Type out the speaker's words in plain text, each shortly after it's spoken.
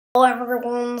Hello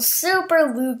everyone,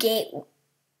 Super Luke 8.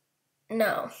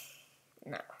 No.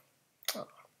 Oh,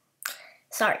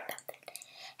 sorry about that.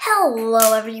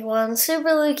 Hello everyone,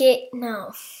 Super Luke 8.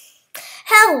 No.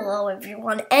 Hello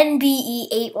everyone, NBE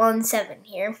 817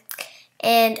 here.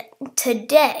 And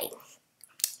today,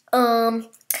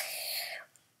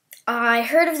 I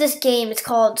heard of this game. It's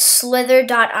called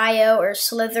Slither.io or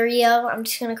Slitherio. I'm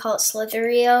just going to call it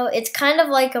Slitherio. It's kind of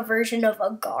like a version of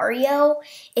Agar.io,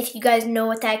 if you guys know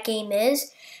what that game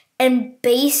is. And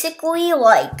basically,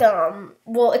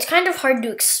 well, it's kind of hard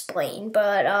to explain,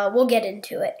 but we'll get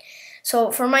into it. So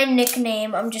for my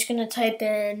nickname, I'm just going to type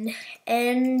in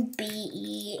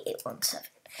NBE817.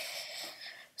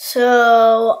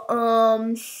 So,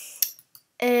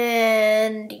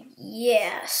 and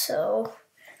yeah, so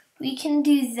we can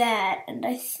do that, and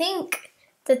I think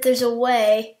that there's a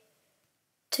way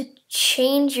to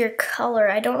change your color.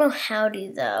 I don't know how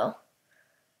to, though.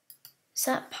 Is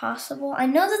that possible? I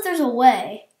know that there's a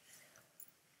way,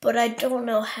 but I don't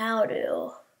know how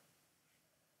to.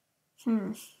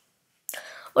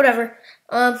 Whatever.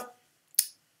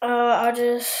 I'll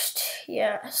just,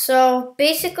 yeah. So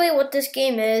basically what this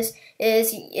game is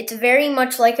it's very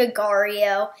much like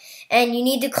Agar.io, and you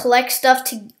need to collect stuff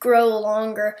to grow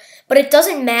longer, but it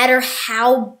doesn't matter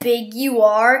how big you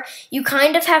are. You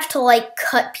kind of have to like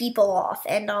cut people off,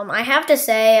 and I have to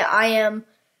say I am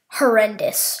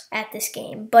horrendous at this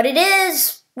game, but it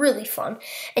is really fun.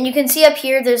 And you can see up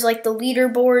here there's like the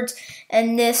leaderboards,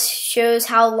 and this shows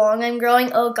how long I'm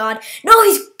growing. Oh god, no,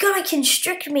 he's gonna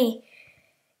constrict me.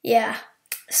 Yeah,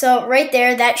 so right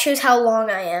there, that shows how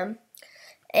long I am.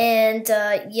 And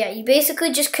yeah, you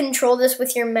basically just control this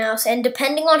with your mouse, and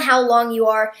depending on how long you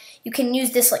are, you can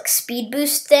use this like speed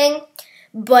boost thing.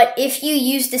 But if you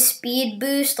use the speed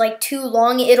boost like too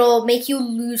long, it'll make you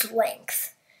lose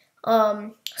length.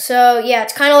 So yeah,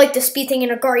 it's kind of like the speed thing in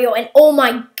Agar.io, and oh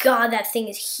my god, that thing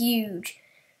is huge.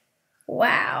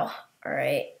 Wow. All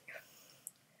right.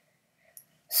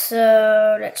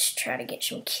 So let's try to get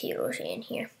some kills in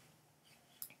here.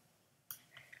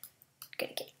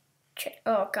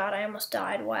 Oh god, I almost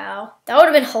died. Wow. That would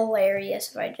have been hilarious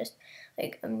if I just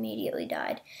like immediately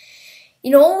died.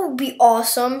 You know what would be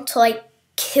awesome? To like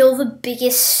kill the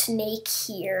biggest snake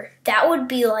here. That would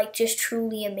be like just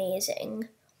truly amazing.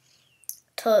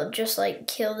 To just like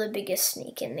kill the biggest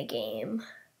snake in the game.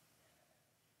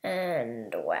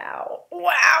 And wow.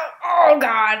 Wow. Oh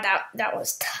god, that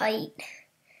was tight.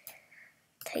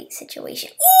 Tight situation.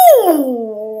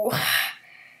 Ooh!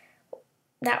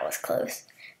 That was close.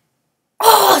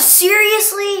 Oh,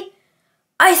 seriously?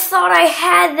 I thought I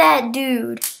had that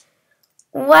dude.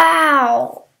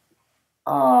 Wow.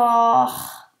 Oh.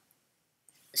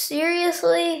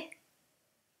 Seriously?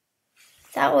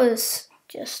 That was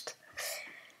just...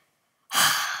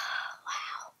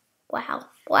 Wow.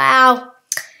 Wow.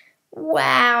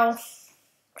 Wow.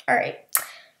 Alright.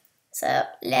 So,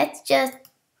 let's just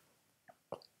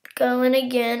go in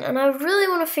again. And I really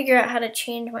want to figure out how to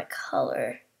change my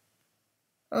color.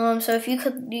 So if you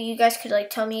guys could like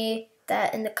tell me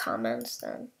that in the comments,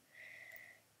 then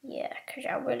yeah, because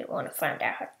I really want to find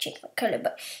out how to change my color.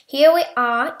 But here we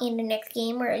are in the next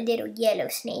game. We're a little yellow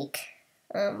snake.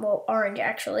 Well, orange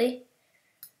actually.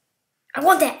 I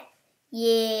want that.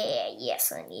 Yeah, yes,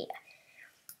 son, yeah.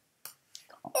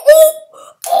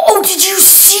 Oh, did you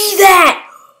see that?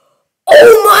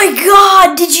 Oh my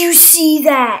god, did you see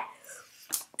that?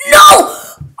 No!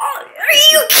 Are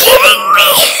you kidding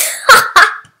me?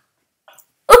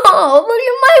 Oh, look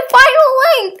at my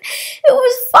final length. It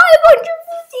was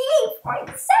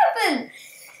 558.7.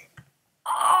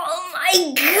 Oh my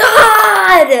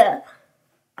god.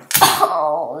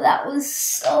 Oh, that was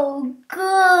so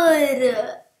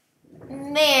good.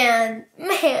 Man.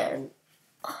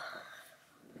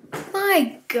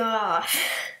 My gosh.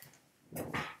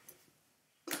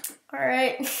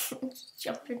 Alright, let's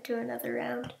jump into another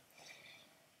round.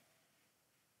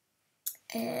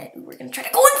 And we're gonna try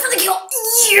to go in for the kill.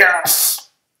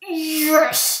 Yes!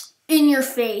 Yes! In your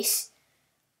face.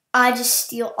 I just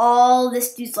steal all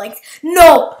this dude's length.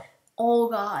 No! Oh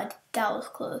god, that was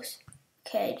close.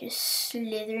 Okay, just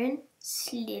slithering.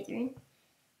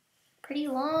 Pretty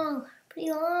long.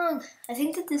 I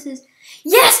think that this is...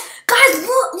 Yes! Guys,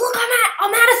 look,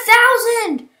 I'm at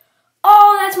 1,000!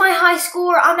 Oh, that's my high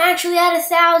score. I'm actually at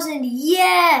 1,000.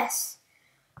 Yes!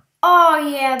 Oh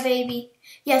yeah, baby.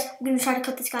 Yes, I'm going to try to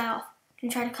cut this guy off.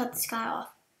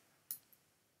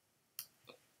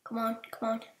 Come on.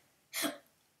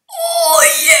 Oh,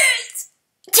 yes!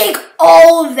 Take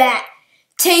all of that.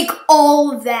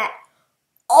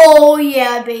 Oh,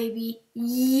 yeah, baby.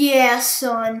 Yeah,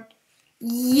 son.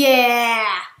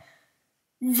 Yeah.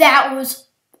 That was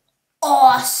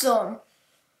awesome.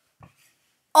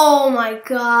 Oh my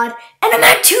god. And I'm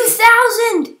at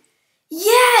 2,000.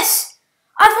 Yes.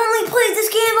 I've only played this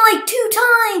game like 2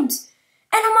 times.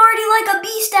 And I'm already like a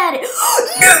beast at it.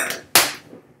 No.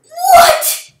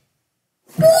 What?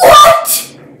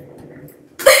 What?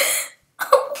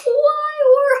 Why,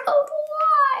 world?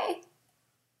 Why?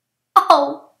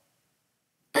 Oh.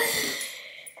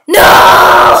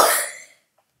 No!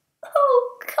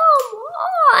 Oh, come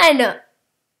on.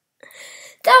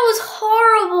 That was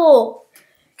horrible.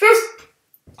 Just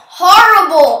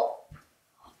horrible.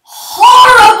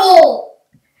 Horrible.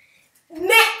 Man.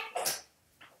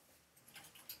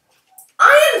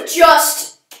 I am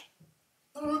just...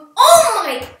 Oh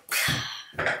my...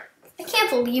 I can't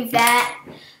believe that.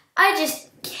 I just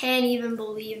can't even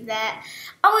believe that.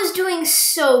 I was doing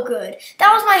so good.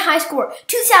 That was my high score,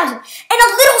 2,000. And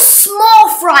a little small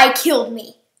fry killed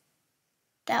me.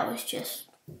 That was just...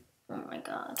 Oh my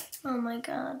god. Oh my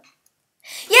god.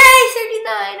 Yay, 39.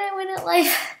 I win at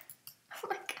life. Oh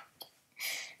my god.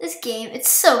 This game, it's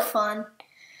so fun.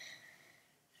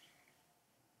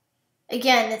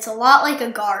 Again, it's a lot like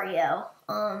Agario.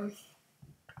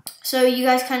 So you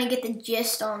guys kind of get the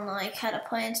gist on like how to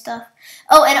play and stuff.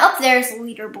 Oh, and up there is the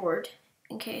leaderboard,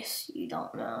 in case you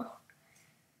don't know.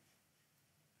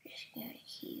 Just gonna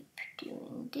keep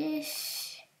doing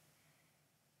this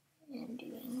and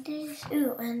doing this.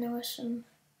 Ooh, and there was some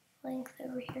length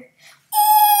over here.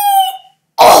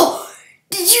 Oh!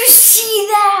 Did you see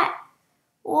that?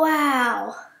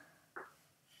 Wow.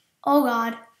 Oh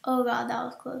god. Oh god, that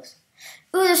was close.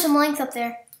 Ooh, there's some length up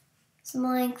there. Some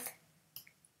length.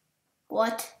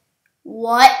 What?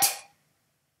 What?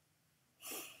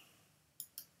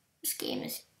 This game.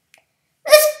 This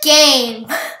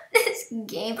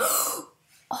game. Oh,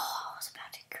 I was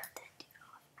about to cut that dude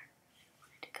off. I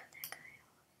wanted to cut that guy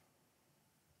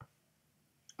off.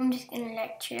 I'm just gonna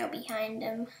let trail behind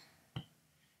him.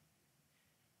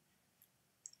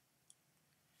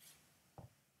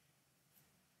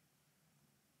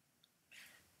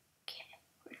 Okay,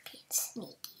 we're being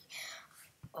sneaky.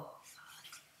 Oh god.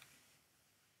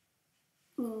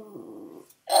 Ooh.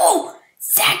 Oh!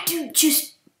 That dude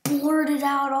just blurted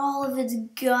out all of its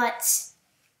guts.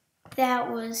 That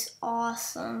was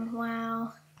awesome.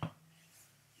 Wow.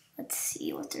 Let's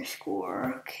see what their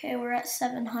score. Okay, we're at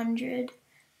 700.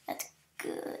 That's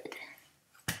good.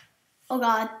 Oh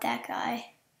god, that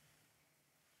guy.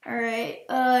 Alright.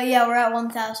 Yeah, we're at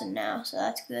 1,000 now, so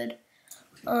that's good.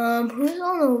 Who's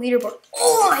on the leaderboard?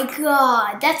 Oh my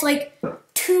god, that's like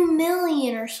 2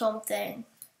 million or something.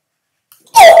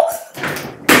 Oh!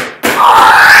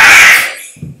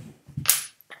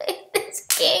 This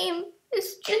game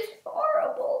is just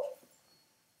horrible.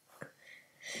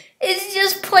 It's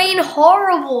just plain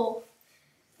horrible.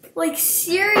 Like,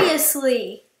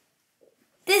 seriously.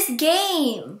 This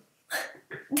game.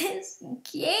 This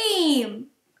game.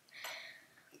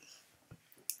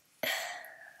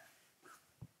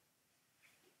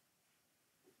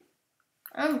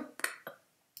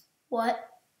 What?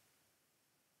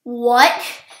 What?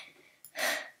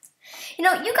 You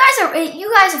know, you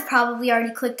guys have probably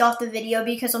already clicked off the video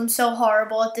because I'm so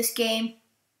horrible at this game.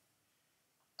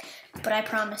 But I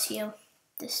promise you,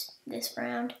 this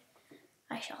round,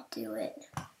 I shall do it.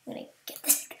 I'm gonna get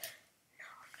this.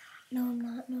 No, I'm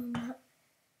not. No, I'm not.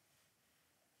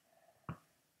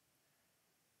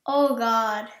 Oh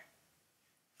god.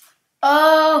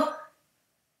 Oh.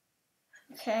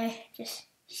 Okay, just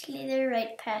slither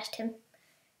right past him.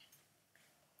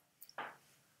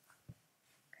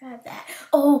 Grab that.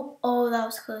 Oh, that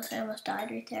was close. I almost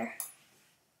died right there.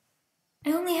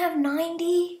 I only have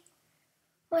 90.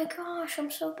 My gosh, I'm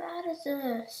so bad at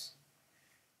this.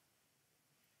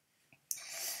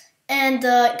 And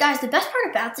guys, the best part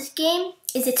about this game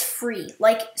is it's free.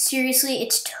 Like, seriously,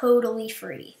 it's totally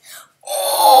free.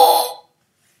 Oh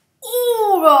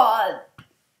god.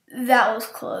 That was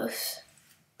close.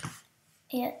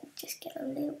 Yeah, just get a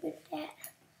little bit of that.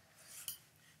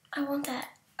 I want that.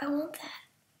 I want that.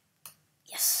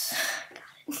 Yes, got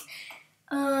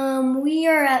it. We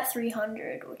are at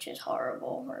 300, which is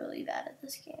horrible. We're really bad at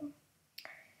this game.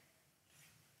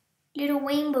 Little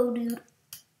rainbow dude.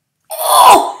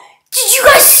 Oh! Did you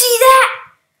guys see that?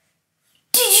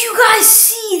 Did you guys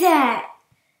see that?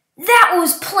 That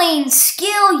was plain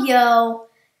skill, yo.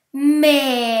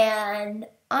 Man,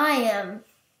 I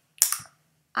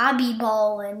be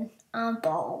ballin'. I'm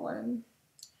ballin'.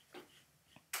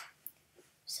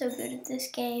 So good at this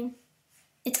game.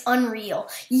 It's unreal.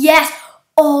 Yes!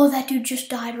 Oh, that dude just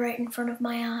died right in front of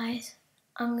my eyes.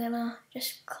 I'm gonna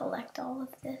just collect all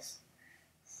of this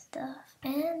stuff.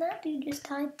 And that dude just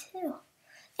died too.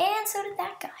 And so did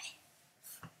that guy.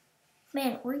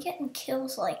 Man, we're getting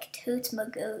kills like totes my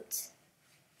goats.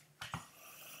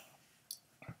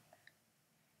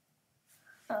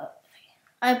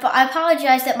 I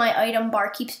apologize that my item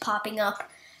bar keeps popping up.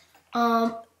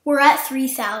 We're at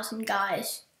 3,000,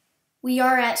 guys. We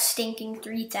are at stinking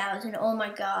 3,000. Oh my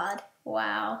god.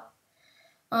 Wow.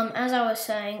 As I was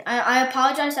saying, I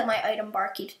apologize that my item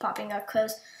bar keeps popping up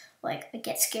because, like, I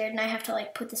get scared and I have to,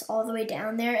 like, put this all the way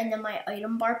down there and then my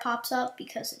item bar pops up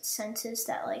because it senses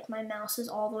that, like, my mouse is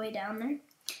all the way down there.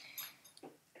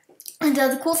 And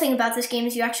the cool thing about this game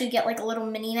is you actually get, like, a little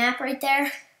mini map right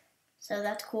there. So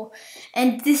that's cool.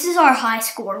 And this is our high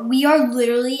score. We are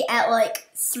literally at, like,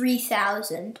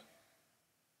 3,000.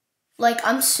 Like,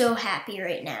 I'm so happy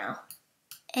right now.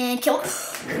 And kill.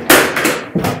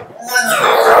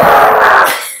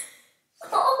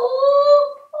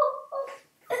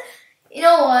 You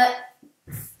know what?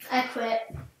 I quit.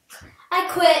 I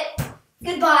quit.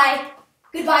 Goodbye.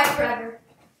 Goodbye forever.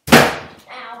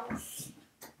 Ow.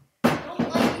 I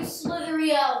don't like you,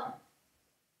 Slitherio.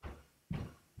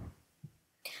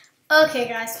 Okay,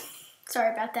 guys.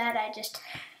 Sorry about that. I just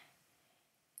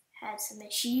had some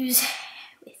issues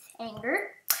with anger.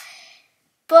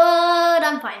 But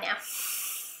I'm fine now.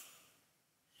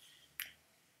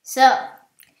 So,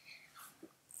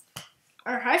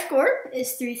 our high score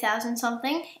is 3,000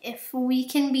 something. If we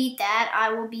can beat that,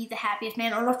 I will be the happiest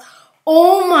man on earth.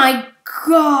 Oh my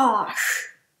gosh.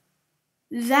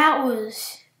 That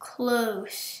was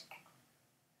close.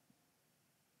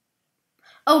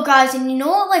 Oh, guys, and you know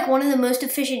what, like, one of the most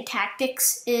efficient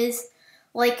tactics is,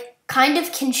 like, kind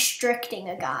of constricting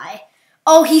a guy.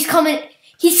 Oh, he's coming.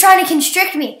 He's trying to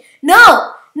constrict me.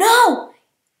 No! No!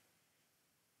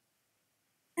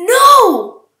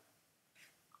 No!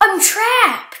 I'm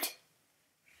trapped.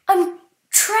 I'm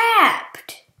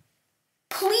trapped.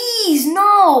 Please,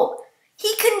 no.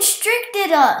 He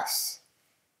constricted us.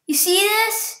 You see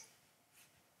this?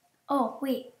 Oh,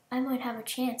 wait. I might have a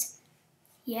chance.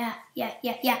 Yeah.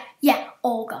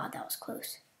 Oh, God, that was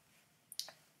close.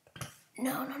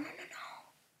 No.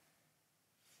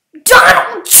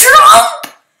 Donald Trump!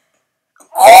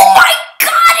 Oh, my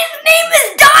God, his name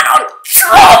is Donald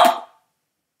Trump!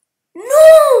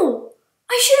 No!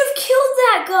 I should have killed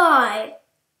that guy.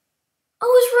 I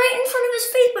was right in front of his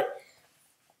face, but...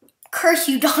 Curse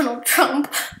you, Donald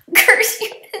Trump. Curse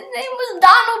you. His name was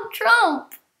Donald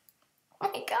Trump. Oh,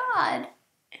 my God.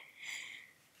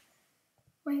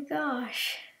 My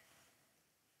gosh.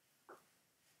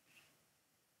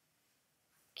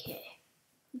 Okay,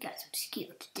 we got some skill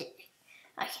today.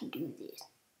 I can do this.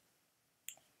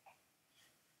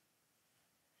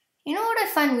 You know what I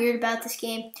find weird about this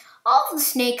game? All of the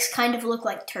snakes kind of look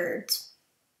like turds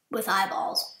with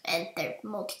eyeballs, and they're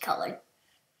multicolored.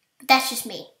 But that's just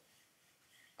me.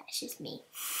 That's just me.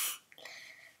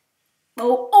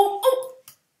 Oh.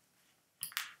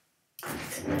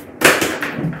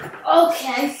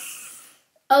 Okay.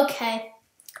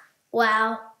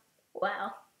 Wow.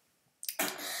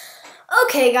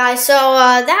 Okay, guys, so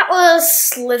that was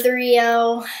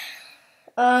Slitherio.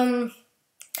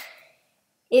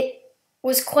 It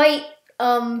was quite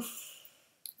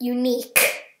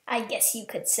unique, I guess you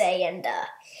could say, and yeah,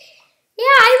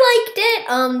 I liked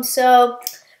it. So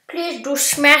please do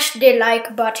smash the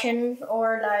like button,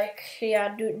 or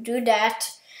do that.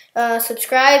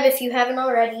 Subscribe if you haven't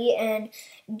already, and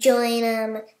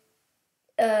join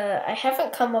I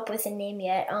haven't come up with a name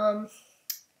yet.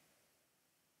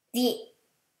 The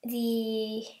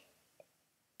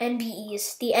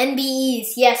NBEs. The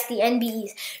NBEs. Yes, the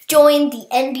NBEs. Join the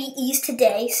NBEs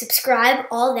today. Subscribe,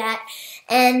 all that.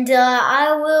 And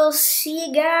I will see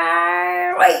you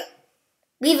guys. Wait.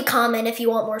 Leave a comment if you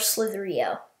want more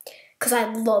Slitherio. Because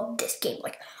I love this game.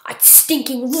 Like, I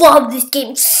stinking love this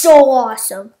game. It's so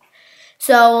awesome.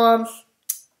 So,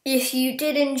 if you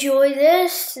did enjoy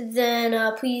this,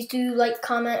 then please do like,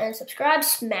 comment, and subscribe.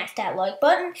 Smash that like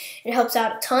button. It helps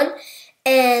out a ton.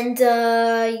 And,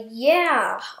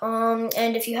 yeah.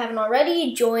 And if you haven't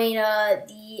already, join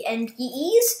the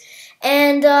NPEs.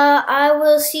 And I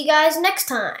will see you guys next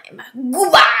time.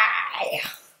 Goodbye!